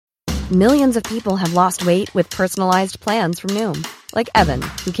Millions of people have lost weight with personalized plans from Noom. Like Evan,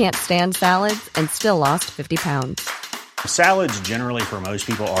 who can't stand salads and still lost 50 pounds. Salads generally for most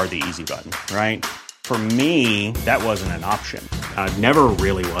people are the easy button, right? For me, that wasn't an option. I never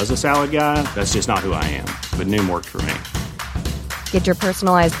really was a salad guy. That's just not who I am. But Noom worked for me. Get your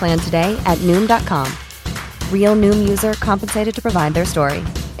personalized plan today at Noom.com. Real Noom user compensated to provide their story.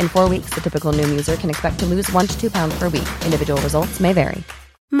 In 4 weeks, the typical Noom user can expect to lose 1 to 2 pounds per week. Individual results may vary.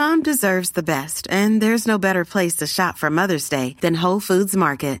 Mom deserves the best, and there's no better place to shop for Mother's Day than Whole Foods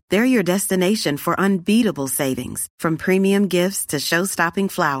Market. They're your destination for unbeatable savings, from premium gifts to show-stopping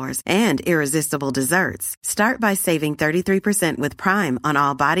flowers and irresistible desserts. Start by saving 33% with Prime on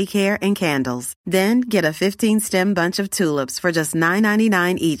all body care and candles. Then get a 15-stem bunch of tulips for just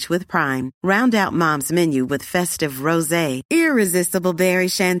 $9.99 each with Prime. Round out Mom's menu with festive rosé, irresistible berry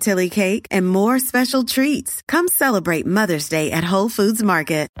chantilly cake, and more special treats. Come celebrate Mother's Day at Whole Foods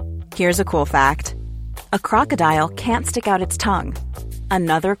Market. Here's a cool fact. A crocodile can't stick out its tongue.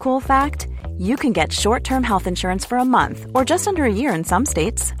 Another cool fact, you can get short-term health insurance for a month or just under a year in some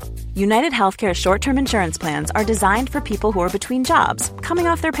states. United Healthcare short-term insurance plans are designed for people who are between jobs, coming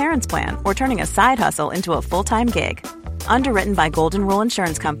off their parents' plan, or turning a side hustle into a full-time gig. Underwritten by Golden Rule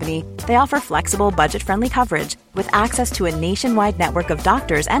Insurance Company, they offer flexible, budget-friendly coverage with access to a nationwide network of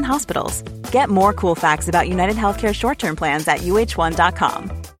doctors and hospitals. Get more cool facts about United Healthcare short-term plans at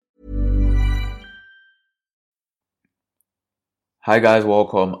uh1.com. Hi guys,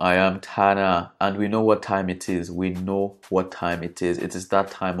 welcome. I am Tana, and we know what time it is. We know what time it is. It is that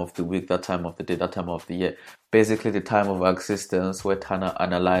time of the week, that time of the day, that time of the year. Basically the time of existence where Tana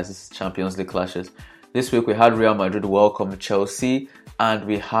analyzes Champions League clashes. This week we had Real Madrid welcome Chelsea, and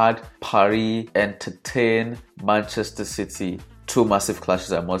we had Paris entertain Manchester City. Two massive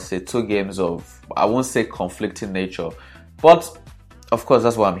clashes, I must say. Two games of, I won't say conflicting nature, but of course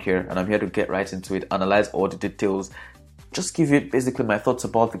that's why I'm here, and I'm here to get right into it, analyze all the details, just give you basically my thoughts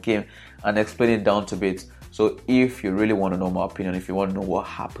about the game and explain it down to bits. So if you really want to know my opinion, if you want to know what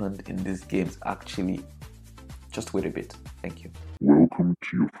happened in these games, actually, just wait a bit. Thank you. Welcome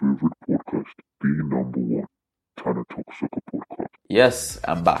to your favorite podcast, the number one, Tana Talk Soccer Podcast. Yes,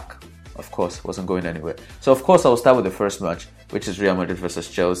 I'm back. Of course, wasn't going anywhere. So of course, I'll start with the first match, which is Real Madrid versus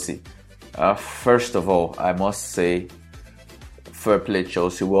Chelsea. First of all, I must say, fair play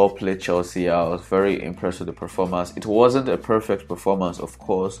Chelsea, well played Chelsea. I was very impressed with the performance. It wasn't a perfect performance, of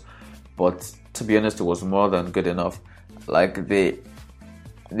course, but to be honest, it was more than good enough. Like they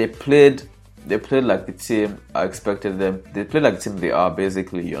played like the team I expected them. They played like the team they are,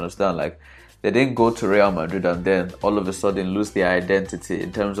 basically, you understand? Like they didn't go to Real Madrid and then all of a sudden lose their identity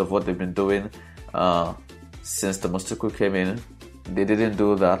in terms of what they've been doing since Thomas Tuchel came in. They didn't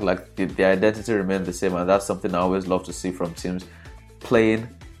do that. Like the identity remained the same, and that's something I always love to see from teams playing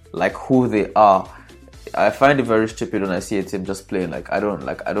like who they are. I find it very stupid when I see a team just playing like I don't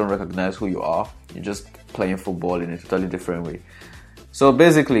recognize who you are. You're just playing football in a totally different way. So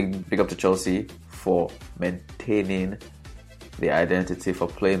basically, big up to Chelsea for maintaining the identity, for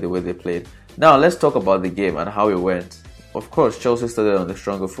playing the way they played. Now let's talk about the game and how it went. Of course, Chelsea started on the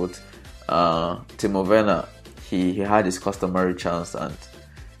stronger foot. Timo Werner, he had his customary chance and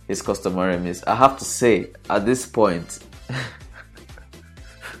his customary miss. I have to say, at this point,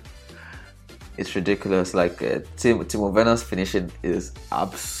 it's ridiculous. Like Timo Werner's finishing is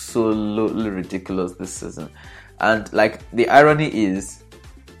absolutely ridiculous this season. And like the irony is,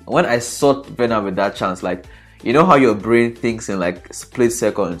 when I saw Werner with that chance, like, you know how your brain thinks in like split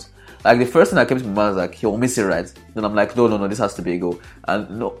seconds. Like the first thing that came to my mind was like, he'll miss it, right? Then I'm like, no, this has to be a goal.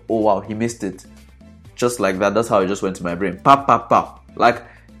 And no, oh wow, he missed it. Just like that. That's how it just went to my brain. Pop. Like,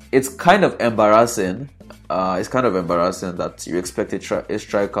 it's kind of embarrassing. It's kind of embarrassing that you expect a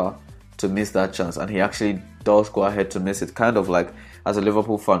striker to miss that chance, and he actually does go ahead to miss it. Kind of like, as a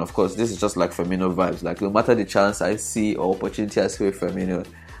Liverpool fan, of course, this is just like Firmino vibes. Like, no matter the chance I see or opportunity I see with Firmino,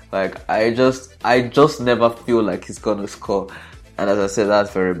 like I just never feel like he's gonna score. And as I said,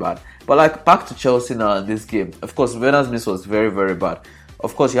 that's very bad. But like, back to Chelsea now in this game. Of course, Werner's miss was very, very bad.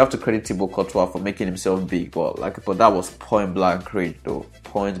 Of course, you have to credit Thibaut Courtois for making himself big, but that was point blank range though.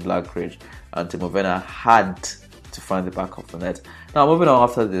 Point blank range. And Timo Werner had to find the back of the net. Now, moving on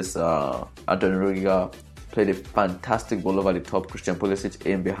after this, Antonio Rudiger played a fantastic ball over the top. Christian Pulisic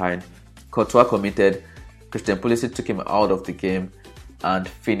in behind. Courtois committed. Christian Pulisic took him out of the game and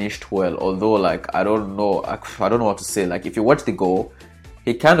finished well. Although, like, I don't know what to say. Like, if you watch the goal,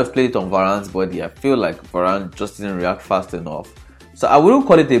 he kind of played it on Varane's body. I feel like Varane just didn't react fast enough. So I wouldn't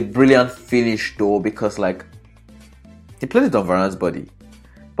call it a brilliant finish though, because like, he played it on Varane's body.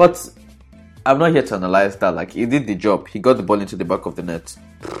 But I'm not here to analyze that. Like, he did the job. He got the ball into the back of the net.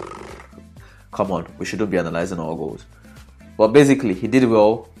 come on, we shouldn't be analysing all goals. But basically, he did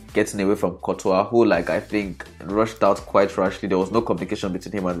well getting away from Courtois, who, like, I think rushed out quite rashly. There was no communication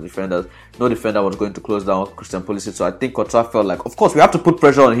between him and the defenders. No defender was going to close down Christian Pulisic. So I think Courtois felt like, of course, we have to put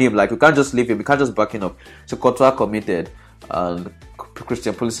pressure on him. Like, we can't just leave him. We can't just back him up. So Courtois committed, and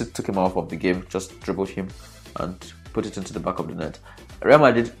Christian Pulisic took him out of the game, just dribbled him and put it into the back of the net. Real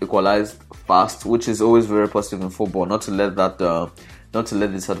Madrid equalized fast, which is always very positive in football. Not to let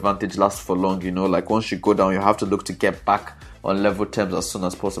this advantage last for long. You know, like, once you go down, you have to look to get back on level terms as soon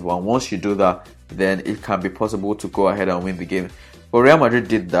as possible. And once you do that, then it can be possible to go ahead and win the game. But Real Madrid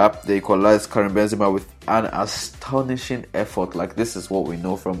did that. They equalized Karim Benzema with an astonishing effort. Like, this is what we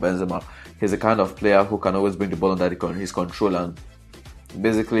know from Benzema. He's the kind of player who can always bring the ball under his control and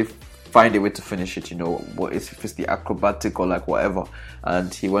basically find a way to finish it, you know, if it's the acrobatic or like whatever.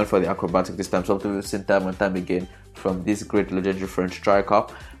 And he went for the acrobatic this time, something we've seen time and time again from this great legendary French striker.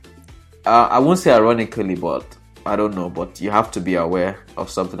 I won't say ironically, but I don't know, but you have to be aware of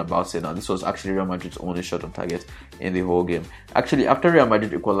something about it. Now, this was actually Real Madrid's only shot on target in the whole game. Actually, after Real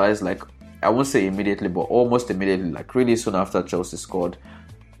Madrid equalized, like, I won't say immediately, but almost immediately, like really soon after Chelsea scored,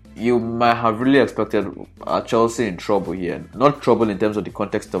 you might have really expected Chelsea in trouble here. Not trouble in terms of the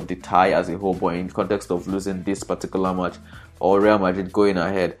context of the tie as a whole, but in context of losing this particular match or Real Madrid going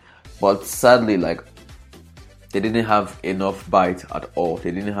ahead. But sadly, like, they didn't have enough bite at all.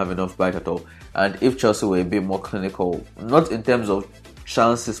 And if Chelsea were a bit more clinical, not in terms of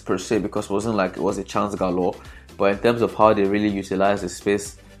chances per se, because it wasn't like it was a chance galore, but in terms of how they really utilized the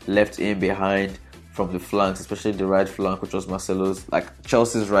space left in behind from the flanks, especially the right flank, which was Marcelo's, like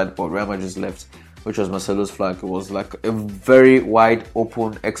Chelsea's right, but Real Madrid's left, which was Marcelo's flank. It was like a very wide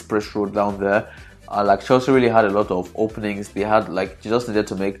open express road down there. Like, Chelsea really had a lot of openings. They had, like, just needed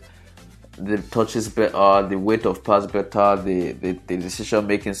to make the touches better, the weight of pass better, the decision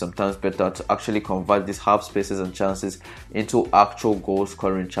making sometimes better to actually convert these half spaces and chances into actual goal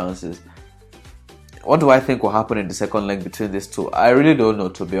scoring chances. What do I think will happen in the second leg between these two? I really don't know,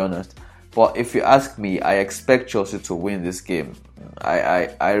 to be honest. But if you ask me, I expect Chelsea to win this game.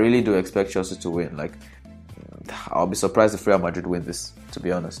 I really do expect Chelsea to win. Like, I'll be surprised if Real Madrid win this, to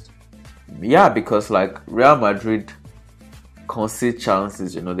be honest. Yeah, because, like, Real Madrid concede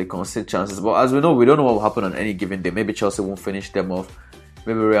chances, you know, they concede chances. But as we know, we don't know what will happen on any given day. Maybe Chelsea won't finish them off.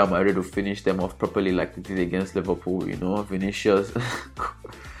 Maybe Real Madrid will finish them off properly like they did against Liverpool, you know. Vinicius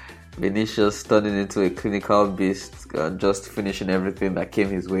turning into a clinical beast and just finishing everything that came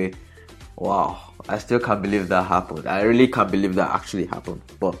his way. Wow, I still can't believe that happened. I really can't believe that actually happened.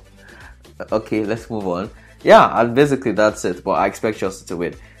 But, okay, let's move on. Yeah, and basically that's it. But I expect Chelsea to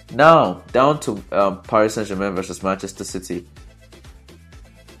win. Now, down to Paris Saint-Germain versus Manchester City.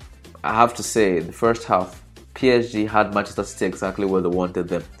 I have to say, the first half, PSG had Manchester City exactly where they wanted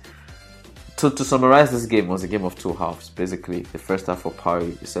them. To summarize, this game was a game of two halves, basically. The first half for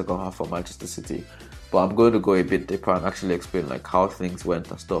Paris, the second half for Manchester City. But I'm going to go a bit deeper and actually explain like how things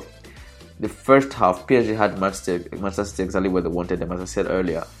went and stuff. The first half, PSG had Manchester City exactly where they wanted them, as I said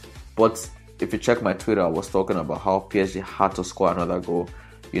earlier. But if you check my Twitter, I was talking about how PSG had to score another goal,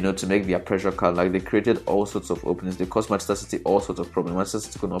 you know, to make their pressure count. Like, they created all sorts of openings. They caused Manchester City all sorts of problems. Manchester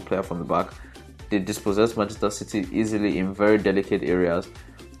City could not play from the back. They dispossessed Manchester City easily in very delicate areas.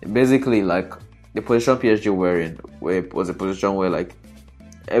 Basically, like, the position PSG were in was a position where, like,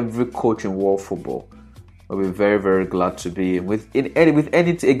 every coach in world football will be very, very glad to be in.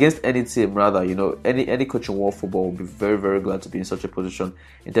 Against any team, rather, you know, any coach in world football will be very, very glad to be in such a position.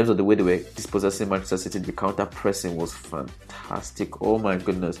 In terms of the way they were dispossessing Manchester City, the counter pressing was fantastic. Oh my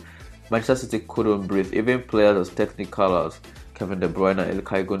goodness, Manchester City couldn't breathe. Even players as technical as Kevin De Bruyne and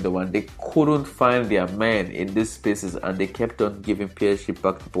Ilkay Gundogan, they couldn't find their man in these spaces, and they kept on giving PSG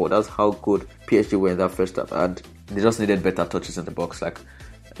back the ball. That's how good PSG were in that first half, and they just needed better touches in the box.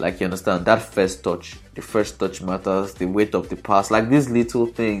 Like, you understand, that first touch, the first touch matters, the weight of the pass, like these little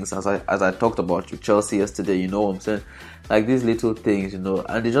things, as I talked about with Chelsea yesterday, you know what I'm saying? Like, these little things, you know,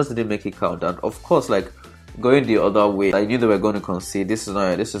 and they just didn't make it count. And of course, like, going the other way, I knew they were going to concede. This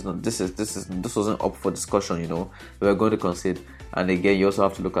wasn't up for discussion, you know. They were going to concede. And again, you also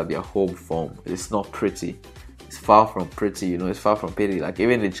have to look at their home form. It's not pretty. It's far from pretty, you know. It's far from pretty. Like,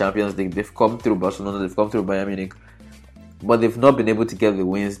 even in the Champions League, they've come through Barcelona, they've come through Bayern Munich, but they've not been able to get the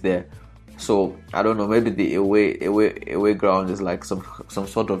wins there. So I don't know, maybe the away ground is like some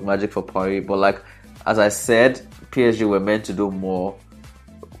sort of magic for Paris. But like, as I said, PSG were meant to do more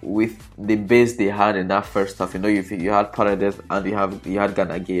with the base they had in that first half. You know, you had Paredes and you had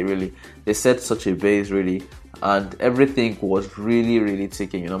Gana Gueye, really. They set such a base, really, and everything was really, really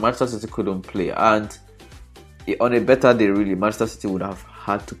ticking. You know, Manchester City couldn't play, and on a better day, really, Manchester City would have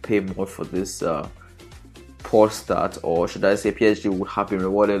had to pay more for this poor start, or should I say PSG would have been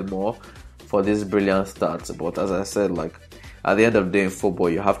rewarded more for this brilliant start. But as I said, like, at the end of the day in football,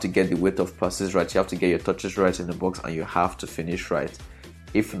 you have to get the weight of passes right, you have to get your touches right in the box, and you have to finish right.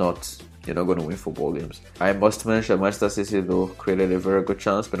 If not, you're not going to win football games. I must mention Manchester City though created a very good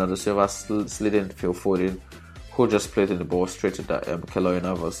chance. Bernardo Silva slid in Phil Foden, who just played in the ball straight to that Keylor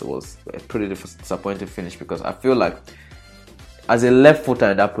Navas. It was a pretty disappointing finish, because I feel like as a left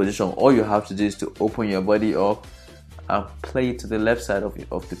footer in that position, all you have to do is to open your body up and play it to the left side of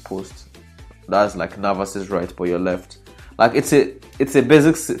the post. That's like Navas's right, but your left. Like, it's a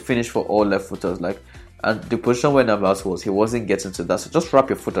basic finish for all left footers. Like, and the position where Navas was, he wasn't getting to that. So just wrap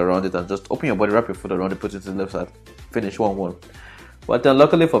your foot around it and just open your body, wrap your foot around it, put it to the left side, finish 1-1. But then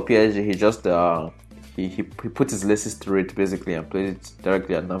luckily for PSG, he just he put his laces through it basically and played it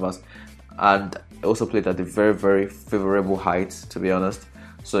directly at Navas, and also played at a very, very favorable height, to be honest.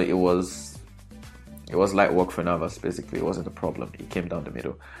 So it was light work for Navas. Basically, it wasn't a problem. He came down the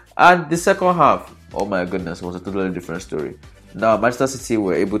middle. And the second half, oh my goodness, was a totally different story. Now Manchester City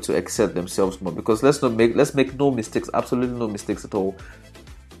were able to accept themselves more, because let's make no mistakes, absolutely no mistakes at all.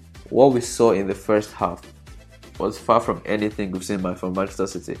 What we saw in the first half was far from anything we've seen from Manchester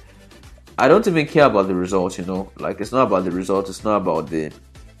City. I don't even care about the result, like, it's not about the result, it's not about this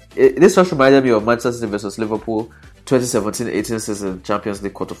just reminded me of Manchester City versus Liverpool 2017-18 season Champions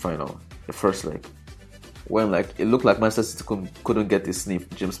League quarterfinal, the first leg, when like it looked like Manchester City couldn't get the sniff.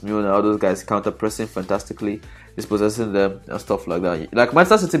 James Milner, all those guys counter pressing fantastically, dispossessing them and stuff like that. Like,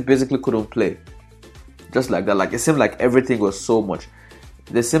 Manchester City basically couldn't play, just like that. Like, it seemed like everything was so much.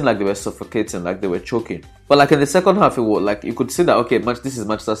 They seemed like they were suffocating, like they were choking. But like in the second half, it was like you could see that, okay, this is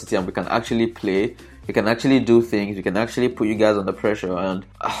Manchester City and we can actually play. We can actually do things. We can actually put you guys under pressure. And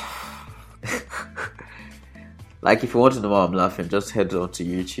like, if you want to know why I'm laughing, just head on to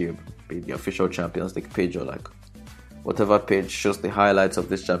YouTube, the official Champions League page, or like whatever page shows the highlights of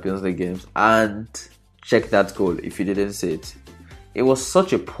this Champions League games, and check that goal if you didn't see it. It was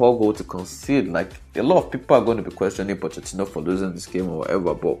such a poor goal to concede. Like, a lot of people are going to be questioning Pochettino for losing this game or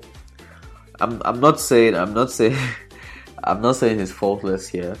whatever, but I'm not saying he's faultless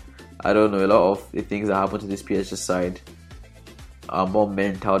here. I don't know, a lot of the things that happen to this PSG side are more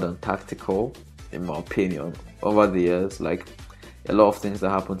mental than tactical, in my opinion, over the years. Like, a lot of things that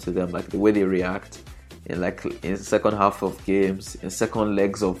happen to them, like the way they react in second half of games, in second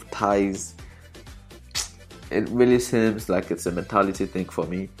legs of ties, it really seems like it's a mentality thing for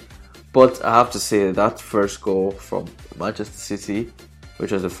me. But I have to say that first goal from Manchester City,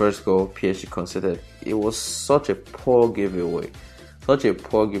 which was the first goal PSG conceded, it was such a poor giveaway.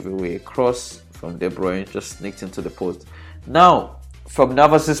 A cross from De Bruyne just sneaked into the post. Now, from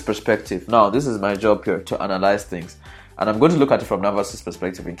Navas's perspective, now this is my job here to analyze things. And I'm going to look at it from Navas's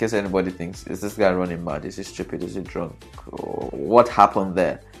perspective in case anybody thinks, is this guy running mad? Is he stupid? Is he drunk? What happened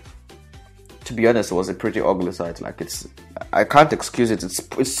there? To be honest, it was a pretty ugly sight. Like, I can't excuse it.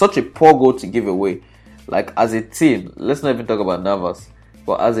 It's such a poor goal to give away. Like, as a team, let's not even talk about Navas,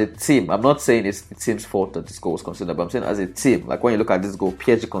 but as a team, I'm not saying it's the team's fault that this goal was considered, but I'm saying as a team, like, when you look at this goal,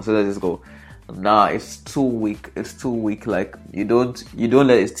 PSG considered this goal, nah, it's too weak. Like, you don't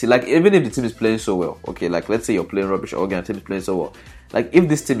let it steal. Like, even if the team is playing so well, okay, like, let's say you're playing rubbish or the team is playing so well, like, if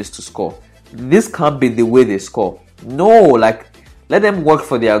this team is to score, this can't be the way they score. No, like, let them work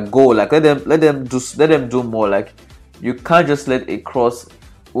for their goal. Like, let them do more. Like, you can't just let a cross.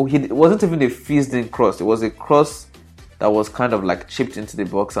 Well, it wasn't even a fizzing cross. It was a cross that was kind of like chipped into the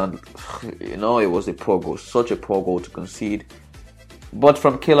box, and it was a poor goal. Such a poor goal to concede. But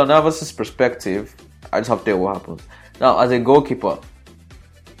from Keylor Navas's perspective, I just have to tell you what happens. Now, as a goalkeeper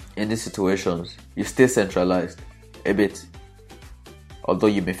in these situations, you stay centralized a bit. Although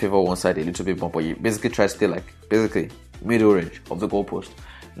you may favor one side a little bit more, but you basically try to stay like middle range of the goalpost.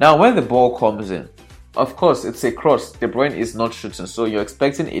 Now, when the ball comes in, of course, it's a cross. De Bruyne is not shooting, so you're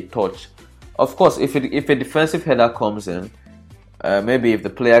expecting a touch. Of course, if a defensive header comes in, maybe if the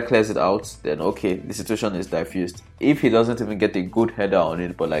player clears it out, then okay, the situation is diffused. If he doesn't even get a good header on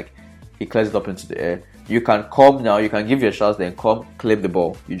it, but like he clears it up into the air, you can come now, you can give your shots, then come, claim the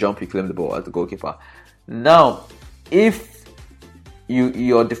ball. You jump, you claim the ball as the goalkeeper. Now, if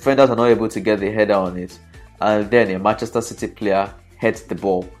your defenders are not able to get the header on it, and then a Manchester City player heads the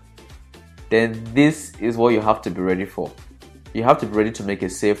ball, then this is what you have to be ready for. You have to be ready to make a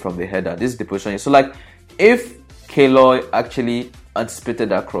save from the header. This is the position. So like, if Keylor actually anticipated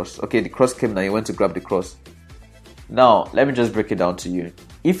that cross, okay, the cross came now, he went to grab the cross. Now, let me just break it down to you.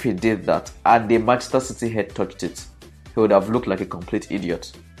 If he did that and the Manchester City head touched it, he would have looked like a complete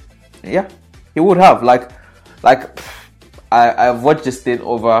idiot. Yeah, he would have. Like I've watched this thing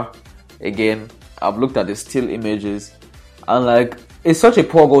over again. I've looked at the still images, and like, it's such a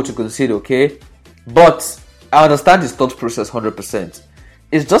poor goal to concede, okay? But I understand his thought process 100%.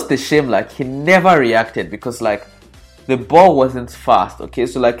 It's just a shame, like, he never reacted, because like, the ball wasn't fast, okay?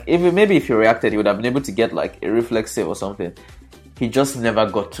 So like, if he reacted, he would have been able to get like a reflex save or something. He just never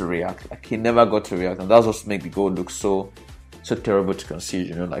got to react. Like, he never got to react, and that's what makes the goal look so terrible to concede.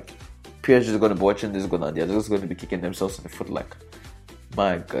 You know, like, PSG is going to be watching this goal and they're just going to be kicking themselves in the foot. Like,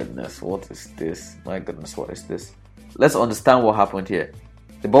 my goodness, what is this? My goodness, what is this? Let's understand what happened here.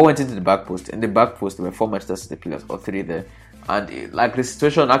 The ball went into the back post. In the back post, there were 4 Manchester City players, or 3 there. And like, the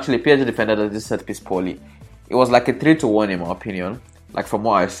situation, actually, PSG defended this set piece poorly. It was like a 3-1 in my opinion. Like, from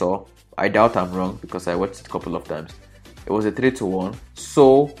what I saw, I doubt I'm wrong because I watched it a couple of times. It was a 3-1.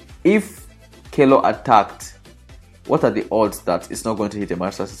 So if Kelo attacked, what are the odds that it's not going to hit a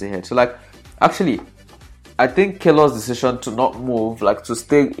Manchester City head? So like, actually, I think Kelo's decision to not move, like to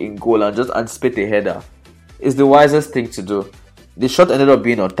stay in goal and just anticipate a header, is the wisest thing to do. The shot ended up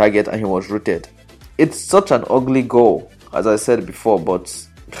being on target and he was rooted. It's such an ugly goal, as I said before, but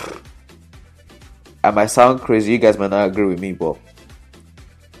I might sound crazy, you guys might not agree with me, but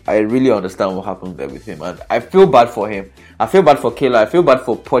I really understand what happened there with him, and I feel bad for him. I feel bad for Kelo. I feel bad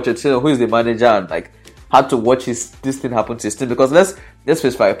for Pochettino, who is the manager, and like, had to watch this thing happen to his team. Because let's face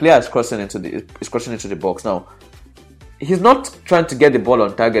it, a player is crossing into the box now. He's not trying to get the ball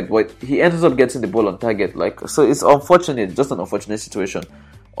on target, but he ends up getting the ball on target. Like, so it's unfortunate, just an unfortunate situation.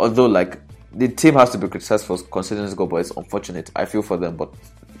 Although like, the team has to be criticized for conceding this goal, but it's unfortunate. I feel for them, but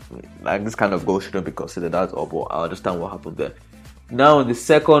like, this kind of goal shouldn't be considered as all. But I understand what happened there. Now, the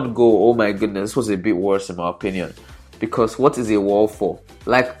second goal, oh my goodness, this was a bit worse in my opinion. Because what is a wall for?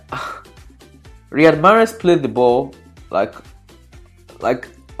 Like, Riyad Mahrez played the ball like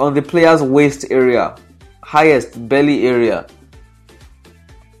on the player's waist area, highest belly area.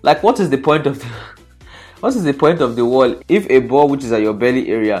 Like, what is the point of the wall if a ball which is at your belly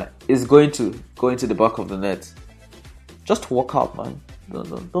area is going to go into the back of the net? Just walk out, man.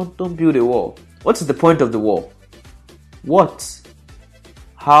 Don't build a wall. What is the point of the wall? What?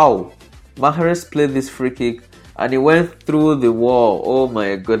 How? Mahrez played this free kick and he went through the wall. Oh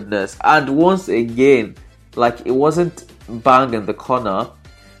my goodness. And once again, like, it wasn't bang in the corner.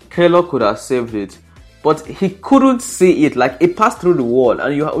 Kelo could have saved it, but he couldn't see it. Like, it passed through the wall,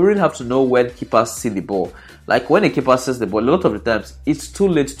 and you really have to know when keepers see the ball. Like, when a keeper sees the ball, a lot of the times it's too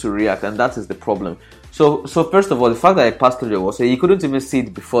late to react, and that is the problem. So first of all, the fact that it passed through the wall, so he couldn't even see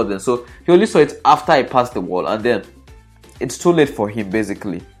it before then. So he only saw it after he passed the wall, and then it's too late for him,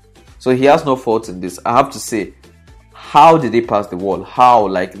 basically. So he has no fault in this. I have to say, how did he pass the wall? How?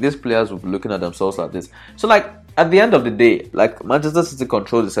 Like, these players will be looking at themselves like this. So, like, at the end of the day, like, Manchester City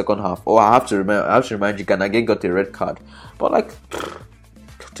controlled the second half. Oh, I have to remind you, Ganagay got a red card. But, like,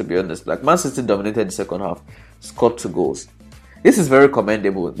 to be honest, like, Man City dominated the second half, scored 2 goals. This is very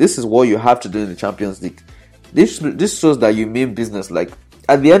commendable. This is what you have to do in the Champions League. This shows that you mean business. Like,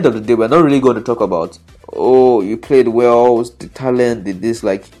 at the end of the day, we're not really going to talk about, oh, you played well, the talent, did this.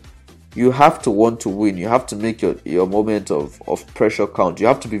 Like, you have to want to win. You have to make your moment of pressure count. You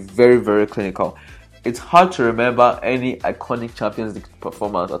have to be very, very clinical. It's hard to remember any iconic Champions League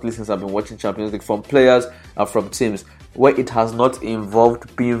performance, at least since I've been watching Champions League, from players and from teams, where it has not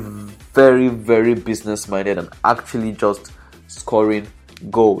involved being very, very business-minded and actually just scoring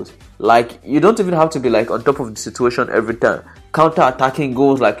goals. Like, you don't even have to be like on top of the situation every time. Counter-attacking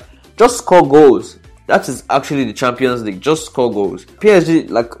goals, like, just score goals. That is actually the Champions League. Just score goals. PSG,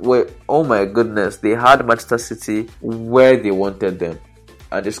 like, oh my goodness, they had Manchester City where they wanted them,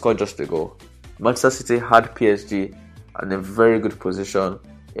 and they scored just a goal. Manchester City had PSG in a very good position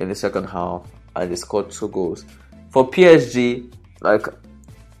in the second half, and they scored 2 goals. For PSG, like,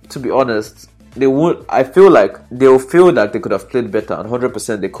 to be honest, I feel like they'll feel that they could have played better, and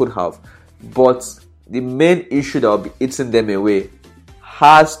 100% they could have. But the main issue that will be eating them away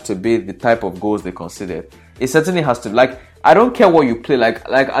has to be the type of goals they conceded. It certainly has to. Like, I don't care what you play. Like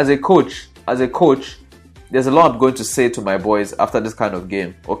as a coach, there's a lot I'm going to say to my boys after this kind of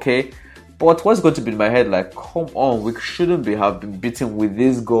game, okay? But what's going to be in my head, like, come on, we shouldn't have been beaten with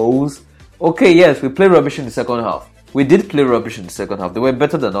these goals. Okay, yes, we played rubbish in the second half. We did play rubbish in the second half. They were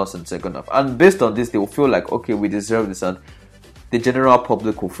better than us in the second half. And based on this, they will feel like, okay, we deserve this, and the general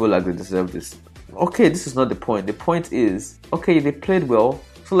public will feel like they deserve this. Okay, this is not the point. The point is, okay, they played well,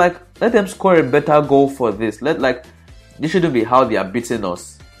 so like, let them score a better goal for this. This shouldn't be how they are beating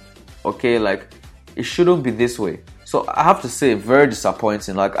us. Okay, like, it shouldn't be this way. So I have to say, very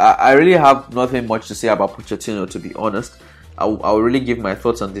disappointing. Like, I really have nothing much to say about Pochettino, to be honest. I'll really give my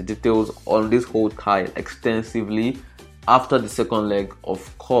thoughts on the details on this whole tie extensively after the second leg,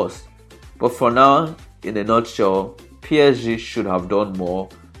 of course. But for now, in a nutshell, PSG should have done more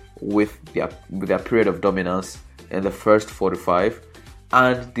with their period of dominance in the first 45,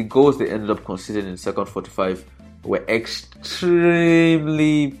 and the goals they ended up conceding in the second 45 were extremely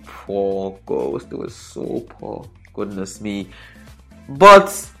poor goals. They were so poor, goodness me.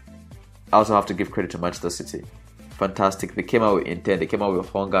 But I also have to give credit to Manchester City. Fantastic. They came out with intent, they came out with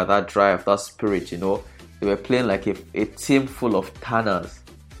hunger, that drive, that spirit, you know. They were playing like a team full of tanners.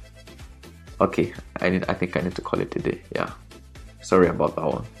 Okay, I think I need to call it a day. Yeah. Sorry about that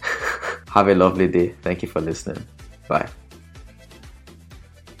one. Have a lovely day. Thank you for listening. Bye.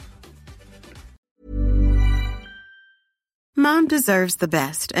 Mom deserves the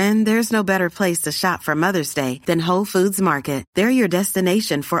best, and there's no better place to shop for Mother's Day than Whole Foods Market. They're your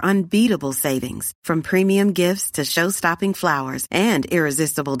destination for unbeatable savings, from premium gifts to show-stopping flowers and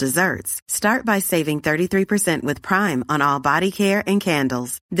irresistible desserts. Start by saving 33% with Prime on all body care and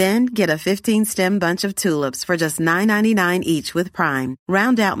candles. Then get a 15-stem bunch of tulips for just $9.99 each with Prime.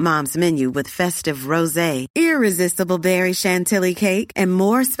 Round out Mom's menu with festive rosé, irresistible berry chantilly cake, and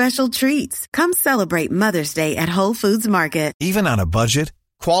more special treats. Come celebrate Mother's Day at Whole Foods Market. Even on a budget,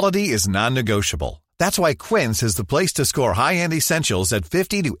 quality is non-negotiable. That's why Quince is the place to score high-end essentials at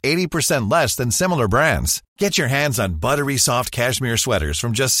 50 to 80% less than similar brands. Get your hands on buttery soft cashmere sweaters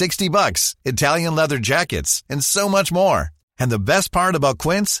from just $60, Italian leather jackets, and so much more. And the best part about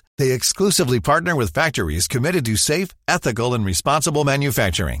Quince, they exclusively partner with factories committed to safe, ethical, and responsible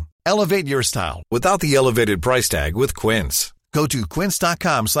manufacturing. Elevate your style without the elevated price tag with Quince. Go to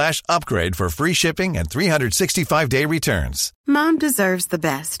quince.com/upgrade for free shipping and 365-day returns. Mom deserves the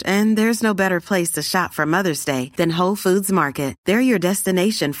best, and there's no better place to shop for Mother's Day than Whole Foods Market. They're your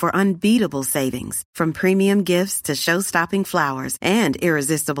destination for unbeatable savings, from premium gifts to show-stopping flowers and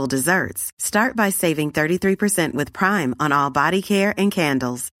irresistible desserts. Start by saving 33% with Prime on all body care and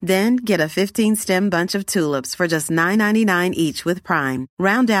candles. Then get a 15-stem bunch of tulips for just $9.99 each with Prime.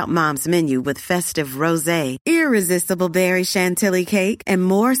 Round out Mom's menu with festive rosé, irresistible berry chantilly cake, and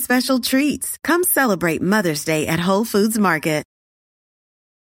more special treats. Come celebrate Mother's Day at Whole Foods Market.